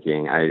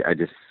drinking. I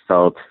just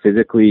felt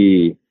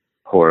physically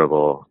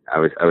horrible. I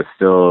was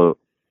still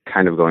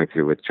kind of going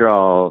through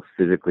withdrawal,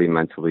 physically,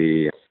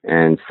 mentally,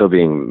 and still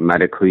being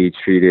medically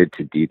treated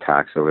to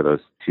detox over those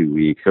 2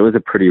 weeks. It was a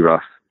pretty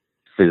rough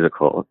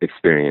physical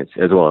experience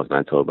as well as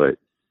mental, but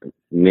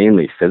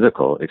mainly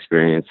physical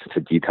experience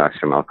to detox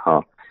from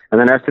alcohol. And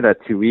then after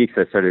that 2 weeks,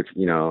 I started,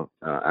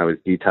 I was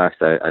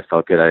detoxed. I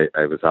felt good.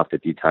 I was off the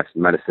detox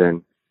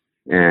medicine,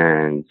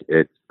 and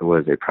it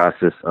was a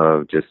process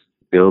of just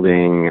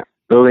building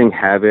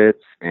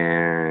habits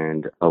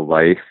and a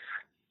life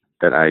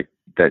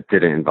that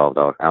didn't involve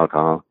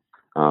alcohol.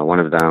 One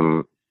of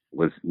them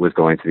was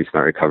going to these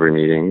Smart Recovery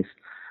meetings,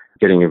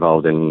 getting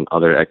involved in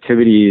other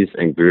activities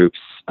and groups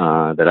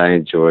that I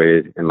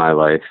enjoyed in my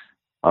life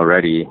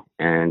already,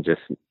 and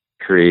just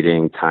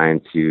creating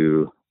time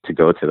to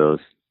go to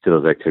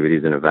those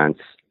activities and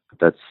events.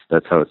 That's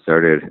how it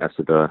started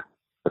after the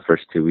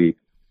first 2 weeks.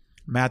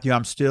 Matthew,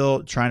 I'm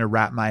still trying to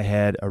wrap my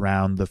head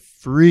around the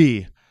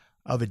free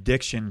of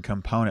addiction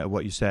component of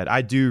what you said.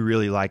 I do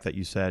really like that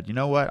you said, you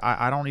know what,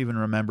 I don't even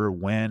remember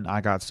when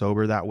I got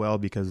sober that well,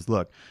 because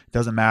look, it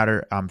doesn't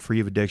matter. I'm free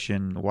of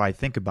addiction. Why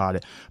think about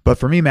it? But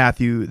for me,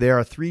 Matthew, there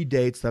are 3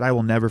 dates that I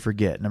will never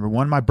forget. Number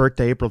 1, my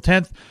birthday, April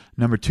 10th.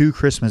 Number 2,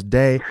 Christmas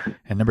Day.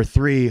 And number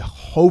 3,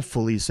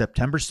 hopefully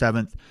September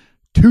 7th,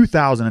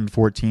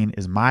 2014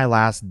 is my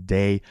last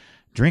day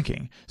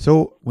drinking.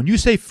 So when you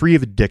say free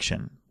of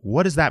addiction,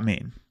 what does that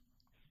mean?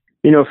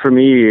 For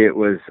me, it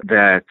was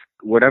that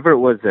whatever it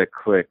was that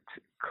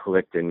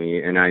clicked in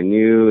me, and I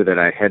knew that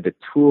I had the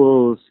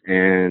tools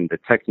and the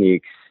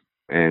techniques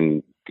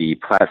and the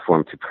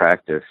platform to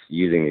practice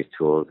using these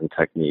tools and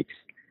techniques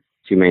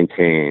to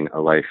maintain a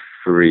life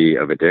free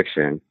of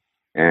addiction.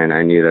 And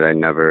I knew that it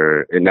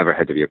never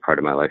had to be a part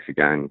of my life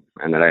again,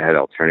 and that I had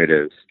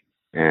alternatives,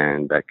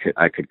 and that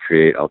I could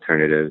create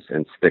alternatives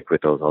and stick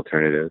with those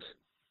alternatives.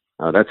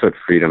 That's what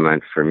freedom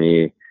meant for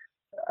me.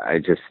 I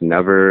just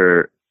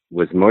never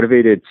was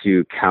motivated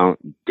to count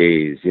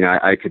days.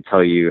 I could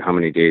tell you how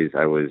many days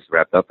I was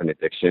wrapped up in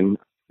addiction,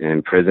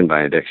 imprisoned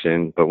by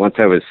addiction. But once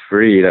I was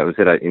free, that was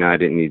it. I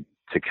didn't need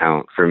to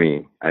count for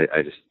me.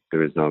 There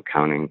was no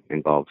counting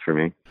involved for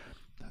me.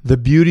 The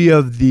beauty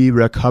of the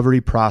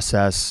recovery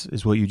process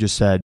is what you just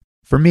said.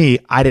 For me,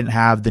 I didn't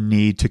have the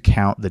need to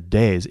count the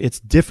days. It's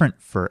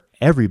different for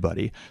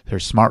everybody.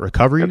 There's Smart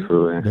Recovery.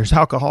 Absolutely. There's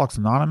Alcoholics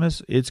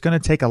Anonymous. It's going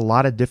to take a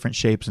lot of different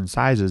shapes and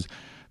sizes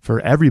for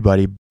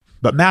everybody.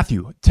 But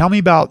Matthew, tell me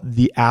about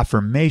the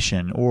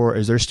affirmation, or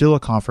is there still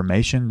a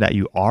confirmation that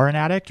you are an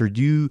addict, or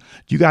do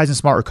you guys in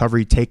Smart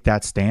Recovery take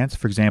that stance?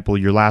 For example,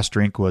 your last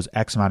drink was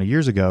X amount of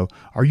years ago.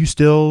 Are you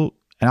still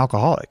an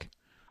alcoholic?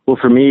 Well,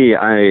 for me,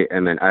 I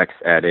am an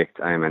ex-addict.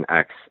 I am an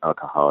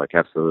ex-alcoholic,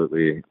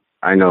 absolutely.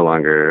 I no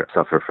longer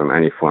suffer from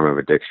any form of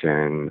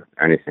addiction,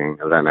 anything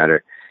of that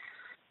matter.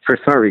 For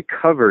Smart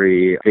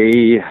Recovery,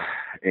 they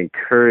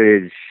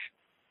discourage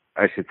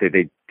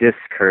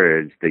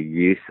the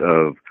use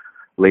of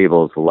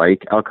labels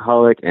like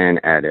alcoholic and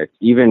addict,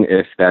 even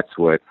if that's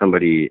what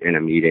somebody in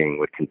a meeting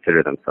would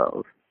consider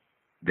themselves.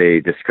 They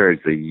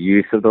discourage the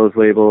use of those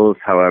labels.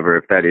 However,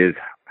 if that is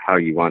how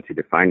you want to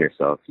define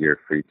yourself, you're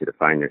free to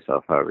define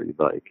yourself however you'd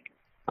like.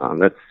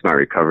 That's Smart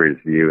Recovery's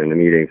view in the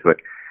meetings. But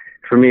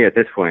for me at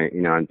this point,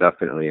 I'm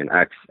definitely an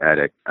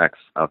ex-addict,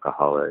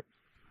 ex-alcoholic.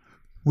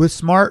 With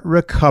Smart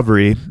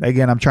Recovery,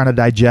 again, I'm trying to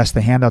digest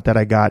the handout that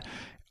I got.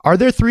 Are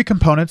there three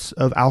components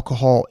of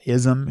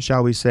alcoholism,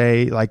 shall we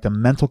say, like the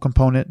mental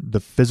component, the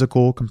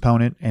physical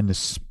component, and the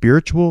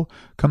spiritual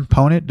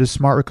component? Does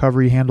Smart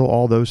Recovery handle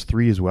all those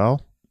three as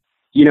well?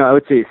 I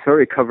would say Smart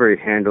Recovery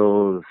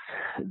handles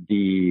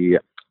the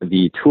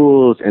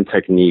tools and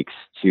techniques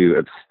to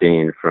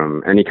abstain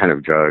from any kind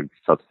of drug,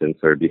 substance,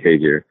 or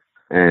behavior.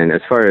 And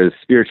as far as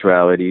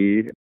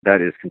spirituality,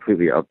 that is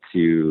completely up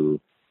to,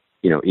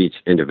 each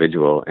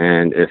individual.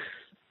 And if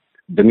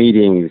the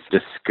meetings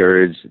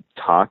discourage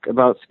talk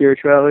about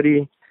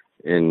spirituality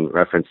in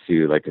reference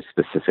to like a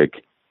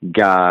specific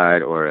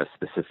God or a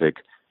specific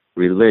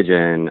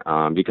religion,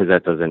 because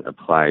that doesn't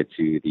apply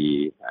to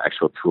the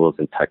actual tools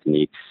and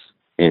techniques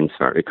in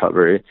Smart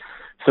Recovery.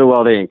 So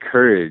while they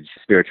encourage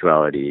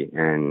spirituality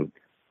and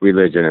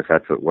religion, if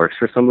that's what works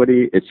for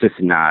somebody, it's just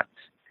not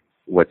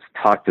what's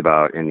talked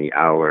about in the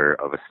hour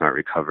of a Smart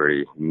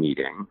Recovery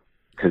meeting,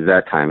 because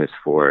that time is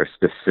for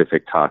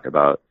specific talk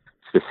about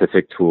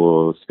specific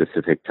tools,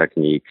 specific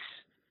techniques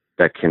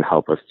that can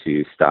help us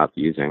to stop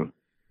using.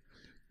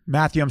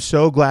 Matthew, I'm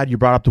so glad you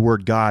brought up the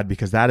word God,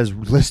 because that is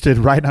listed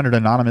right under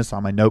anonymous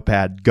on my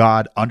notepad.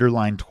 God,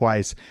 underlined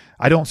twice.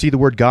 I don't see the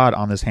word God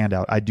on this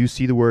handout. I do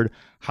see the word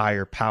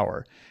higher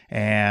power.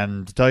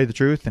 And to tell you the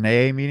truth, in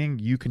an AA meeting,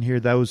 you can hear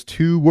those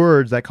two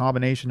words, that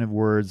combination of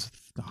words,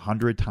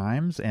 100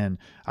 times. And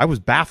I was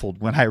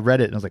baffled when I read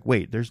it, and I was like,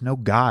 wait, there's no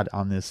God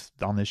on this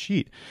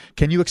sheet.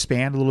 Can you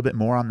expand a little bit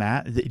more on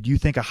that? Do you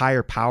think a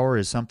higher power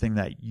is something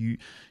that you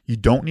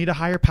don't need a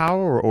higher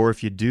power, or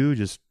if you do,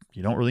 just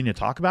you don't really need to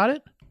talk about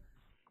it?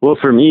 Well,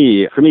 for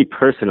me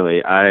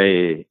personally,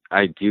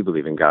 I do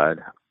believe in God,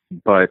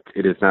 but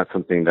it is not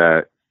something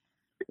that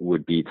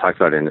would be talked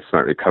about in a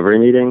Smart Recovery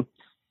meeting,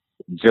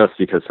 just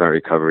because Smart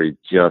Recovery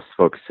just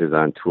focuses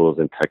on tools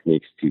and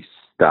techniques to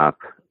stop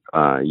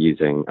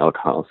using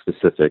alcohol,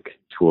 specific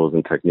tools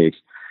and techniques.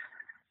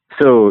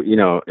 So,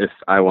 if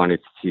I wanted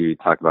to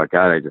talk about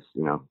God, I just,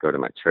 go to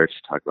my church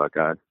to talk about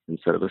God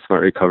instead of a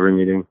Smart Recovery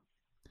meeting.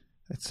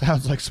 It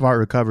sounds like Smart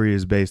Recovery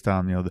is based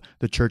on,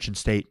 the church and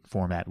state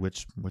format,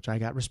 which I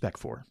got respect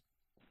for.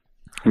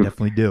 I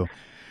definitely do.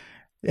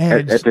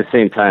 And at the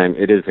same time,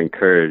 it is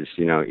encouraged,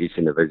 each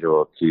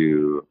individual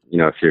to,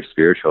 if you're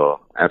spiritual,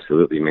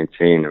 absolutely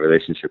maintain a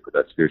relationship with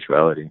that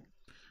spirituality.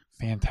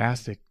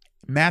 Fantastic.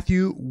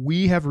 Matthew,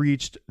 we have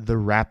reached the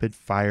rapid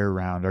fire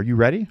round. Are you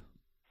ready?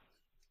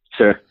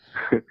 Sure.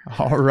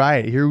 All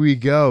right, here we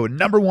go.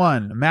 Number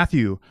one,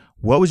 Matthew,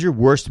 what was your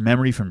worst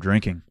memory from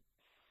drinking?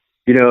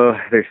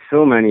 There's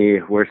so many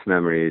worst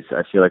memories.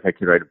 I feel like I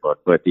could write a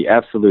book, but the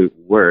absolute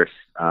worst,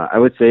 I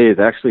would say, is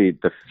actually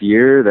the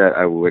fear that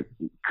I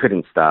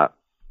couldn't stop.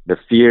 The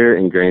fear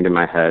ingrained in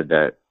my head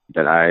that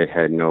I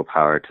had no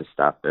power to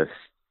stop this,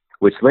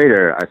 which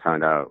later I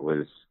found out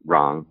was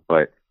wrong.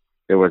 But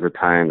there was a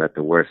time that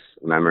the worst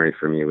memory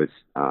for me was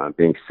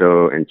being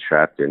so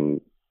entrapped in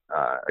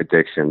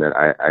addiction that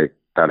I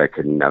thought I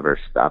could never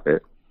stop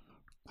it.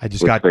 I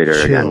just which got later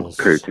chills. Again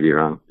proved to be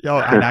wrong.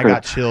 And I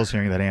got chills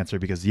hearing that answer,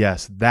 because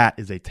yes, that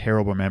is a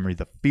terrible memory.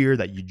 The fear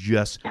that you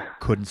just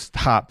couldn't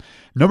stop.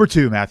 Number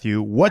two,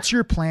 Matthew, what's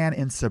your plan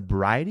in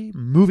sobriety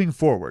moving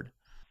forward?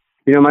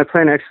 My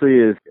plan actually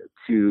is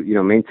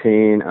to,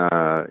 maintain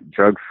a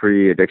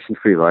drug-free,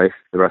 addiction-free life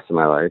the rest of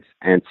my life,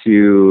 and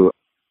to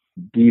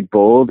be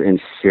bold in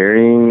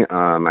sharing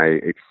my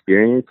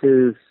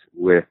experiences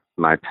with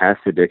my past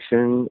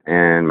addiction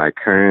and my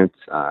current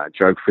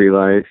drug-free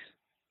life,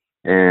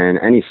 and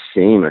any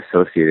shame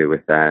associated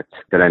with that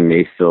I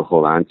may still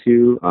hold on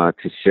to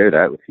share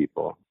that with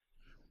people.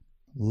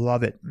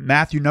 Love it.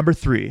 Matthew, number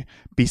three,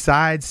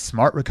 besides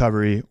Smart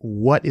Recovery,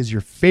 what is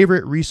your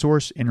favorite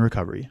resource in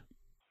recovery?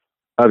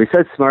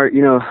 Besides Smart,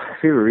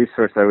 favorite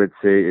resource I would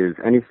say is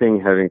anything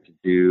having to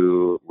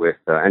do with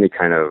any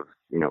kind of,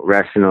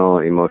 rational,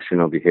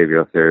 emotional,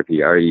 behavioral therapy,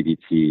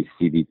 REBT,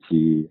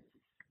 CBT,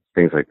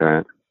 things like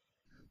that.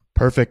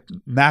 Perfect.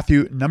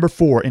 Matthew, number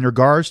four, in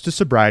regards to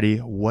sobriety,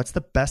 what's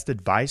the best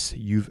advice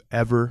you've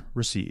ever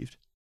received?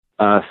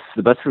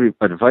 The best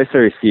advice I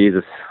received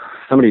is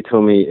somebody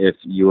told me if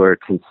you are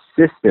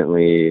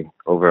consistently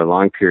over a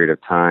long period of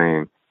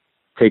time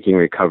taking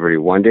recovery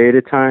one day at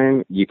a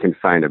time, you can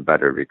find a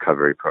better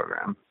recovery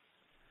program.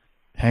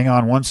 Hang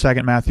on one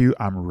second, Matthew.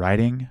 I'm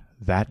writing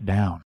that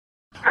down.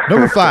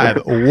 Number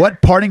five,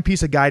 what parting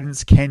piece of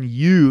guidance can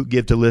you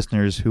give to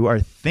listeners who are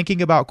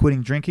thinking about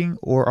quitting drinking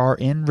or are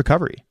in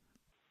recovery?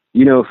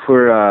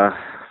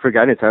 For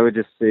guidance, I would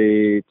just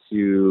say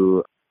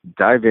to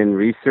dive in,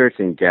 research,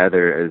 and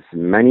gather as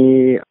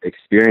many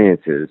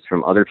experiences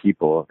from other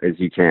people as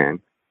you can,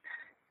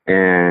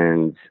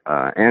 and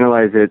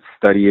analyze it,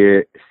 study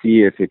it,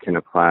 see if it can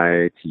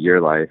apply to your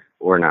life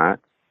or not.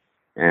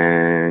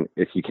 And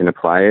if you can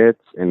apply it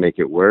and make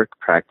it work,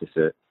 practice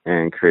it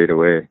and create a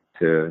way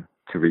to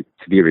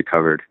be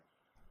recovered.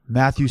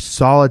 Matthew,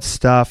 solid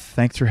stuff.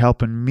 Thanks for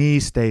helping me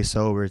stay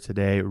sober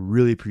today.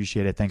 Really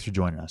appreciate it. Thanks for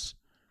joining us.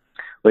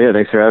 Well, yeah,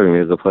 thanks for having me.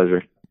 It was a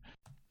pleasure.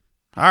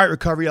 All right,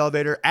 Recovery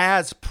Elevator,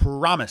 as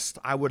promised,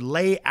 I would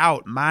lay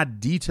out my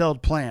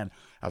detailed plan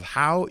of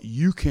how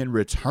you can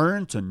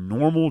return to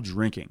normal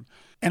drinking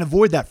and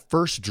avoid that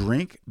first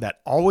drink that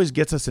always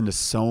gets us into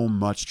so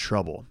much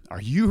trouble. Are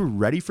you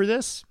ready for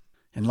this?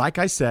 And like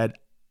I said,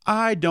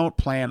 I don't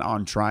plan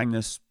on trying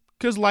this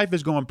because life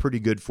is going pretty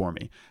good for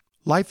me.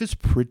 Life is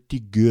pretty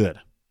good.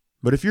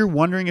 But if you're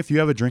wondering if you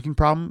have a drinking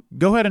problem,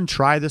 go ahead and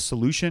try this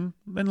solution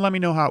and let me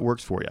know how it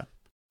works for you.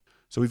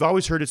 So we've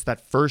always heard it's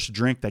that first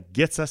drink that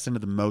gets us into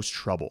the most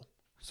trouble.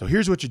 So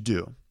here's what you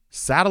do.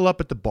 Saddle up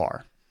at the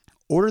bar.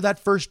 Order that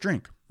first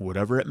drink,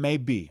 whatever it may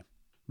be.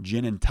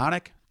 Gin and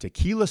tonic,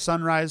 tequila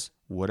sunrise,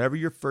 whatever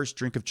your first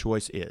drink of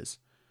choice is.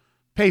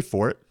 Pay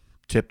for it,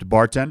 tip the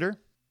bartender,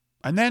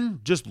 and then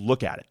just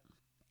look at it.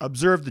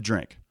 Observe the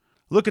drink.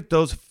 Look at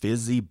those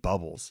fizzy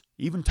bubbles.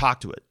 Even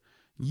talk to it.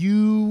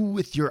 You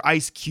with your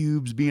ice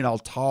cubes being all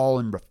tall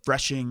and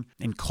refreshing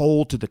and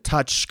cold to the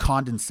touch,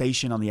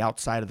 condensation on the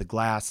outside of the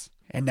glass.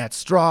 And that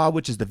straw,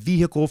 which is the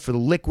vehicle for the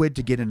liquid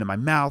to get into my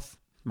mouth.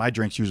 My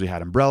drinks usually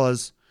had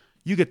umbrellas.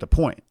 You get the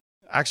point.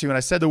 Actually, when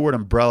I said the word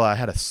umbrella, I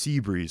had a sea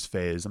breeze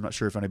phase. I'm not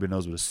sure if anybody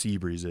knows what a sea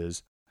breeze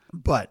is.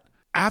 But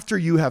after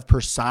you have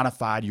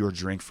personified your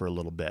drink for a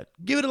little bit,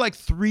 give it like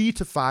 3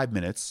 to 5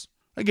 minutes.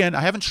 Again,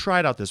 I haven't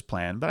tried out this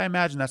plan, but I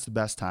imagine that's the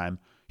best time.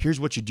 Here's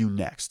what you do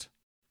next.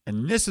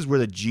 And this is where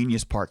the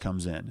genius part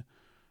comes in.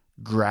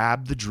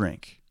 Grab the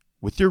drink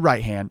with your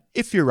right hand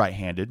if you're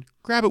right-handed.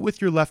 Grab it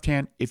with your left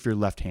hand if you're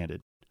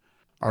left-handed.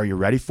 Are you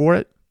ready for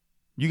it?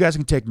 You guys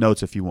can take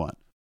notes if you want.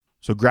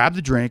 So grab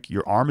the drink,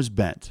 your arm is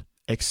bent.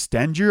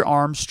 Extend your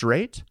arm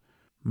straight,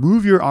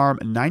 move your arm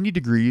 90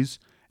 degrees,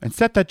 and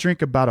set that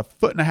drink about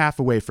 1.5 feet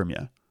away from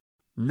you.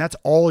 And that's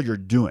all you're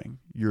doing.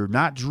 You're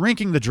not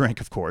drinking the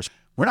drink, of course.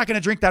 We're not going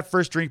to drink that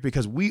first drink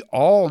because we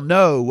all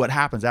know what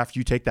happens after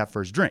you take that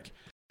first drink.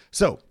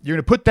 So you're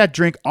going to put that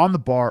drink on the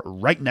bar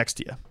right next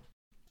to you.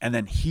 And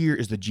then here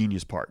is the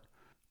genius part.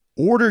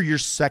 Order your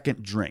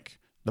second drink.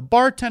 The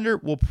bartender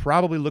will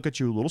probably look at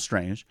you a little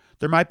strange.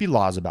 There might be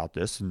laws about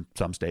this in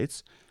some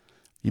states.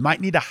 You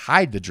might need to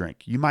hide the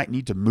drink. You might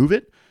need to move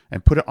it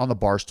and put it on the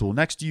bar stool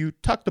next to you.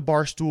 Tuck the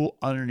bar stool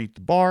underneath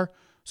the bar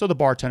so the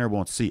bartender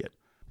won't see it.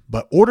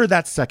 But order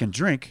that second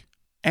drink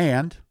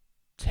and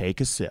take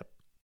a sip.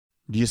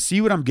 Do you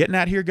see what I'm getting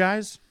at here,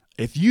 guys?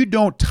 If you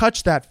don't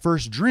touch that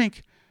first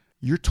drink,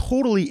 you're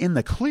totally in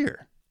the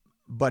clear.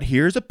 But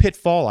here's a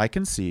pitfall I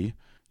can see.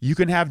 You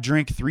can have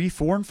drink 3,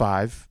 4, and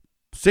 5,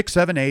 6,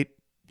 7, 8,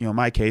 in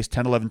my case,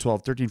 10, 11,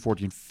 12, 13,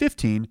 14,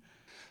 15,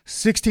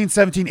 16,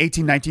 17,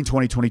 18, 19,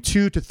 20,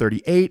 22 to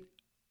 38.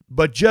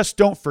 But just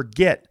don't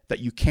forget that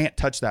you can't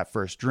touch that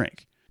first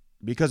drink.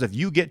 Because if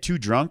you get too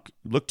drunk,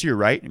 look to your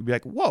right and be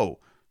like, whoa,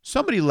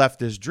 somebody left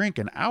this drink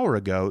an hour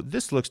ago.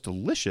 This looks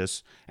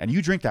delicious. And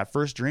you drink that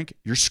first drink,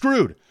 you're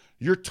screwed.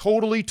 You're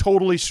totally,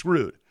 totally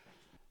screwed.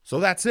 So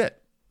that's it.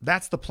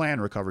 That's the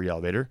plan, Recovery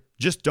Elevator.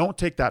 Just don't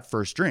take that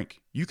first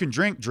drink. You can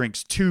drink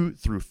drinks 2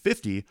 through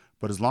 50,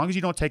 but as long as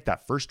you don't take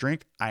that first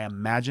drink, I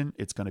imagine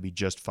it's going to be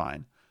just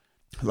fine.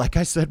 Like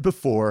I said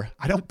before,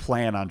 I don't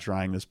plan on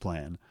trying this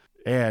plan.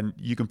 And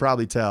you can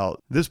probably tell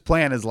this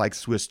plan is like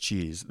Swiss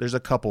cheese. There's a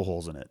couple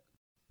holes in it.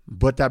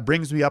 But that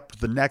brings me up to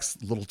the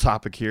next little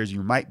topic here is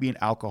you might be an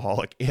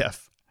alcoholic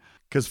if.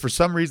 Because for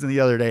some reason the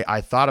other day,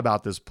 I thought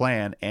about this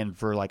plan, and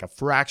for like a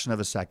fraction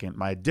of a second,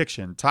 my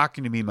addiction,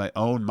 talking to me in my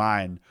own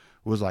mind,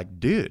 was like,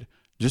 dude,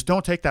 just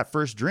don't take that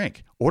first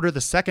drink. Order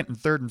the second and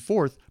third and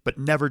fourth, but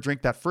never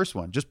drink that first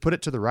one. Just put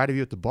it to the right of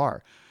you at the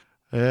bar.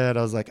 And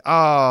I was like,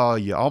 oh,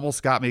 you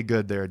almost got me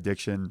good there,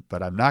 addiction,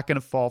 but I'm not going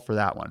to fall for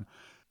that one.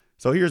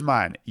 So here's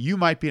mine. You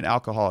might be an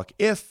alcoholic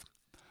if,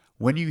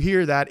 when you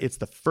hear that, it's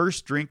the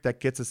first drink that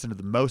gets us into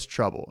the most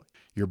trouble.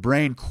 Your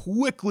brain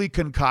quickly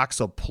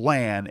concocts a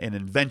plan, an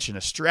invention,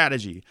 a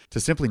strategy to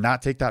simply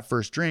not take that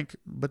first drink,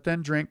 but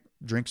then drink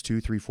drinks 2,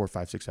 3, 4,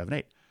 5, 6, 7,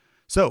 8.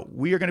 So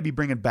we are going to be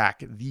bringing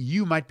back the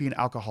You Might Be an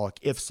Alcoholic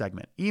If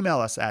segment. Email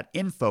us at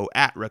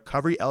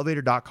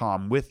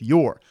info@recoveryelevator.com with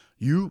your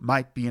You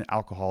Might Be an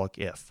Alcoholic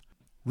If.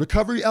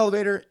 Recovery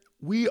Elevator,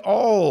 we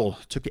all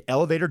took the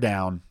elevator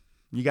down.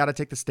 You got to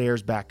take the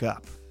stairs back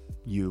up.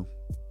 You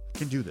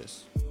can do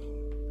this.